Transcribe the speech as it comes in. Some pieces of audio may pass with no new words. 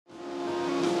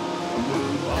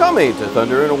Coming to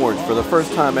Thunder and Orange for the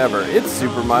first time ever, it's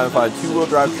Super Modified two-wheel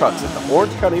drive trucks at the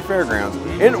Orange County Fairgrounds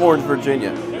in Orange,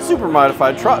 Virginia. Super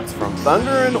Modified trucks from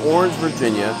Thunder and Orange,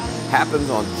 Virginia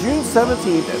happens on June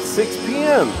 17th at 6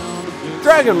 p.m.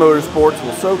 Dragon Motorsports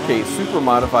will showcase Super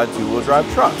Modified two-wheel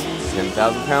drive trucks,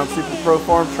 10,000-pound Super Pro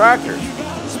Farm tractors,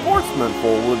 Sportsman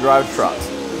four-wheel drive trucks,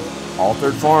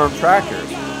 Altered Farm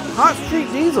tractors, Hot Street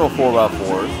Diesel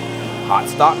 4x4s, Hot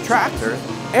Stock tractors,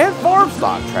 and Farm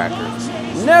Stock tractors.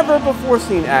 Never before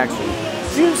seen action.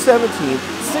 June 17th,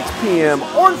 6 p.m.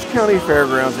 Orange County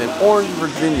Fairgrounds in Orange,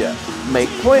 Virginia. Make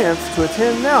plans to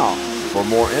attend now. For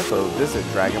more info, visit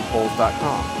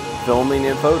dragonpoles.com. Filming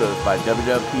and photos by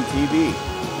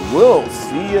WWPTV. We'll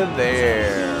see you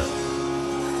there.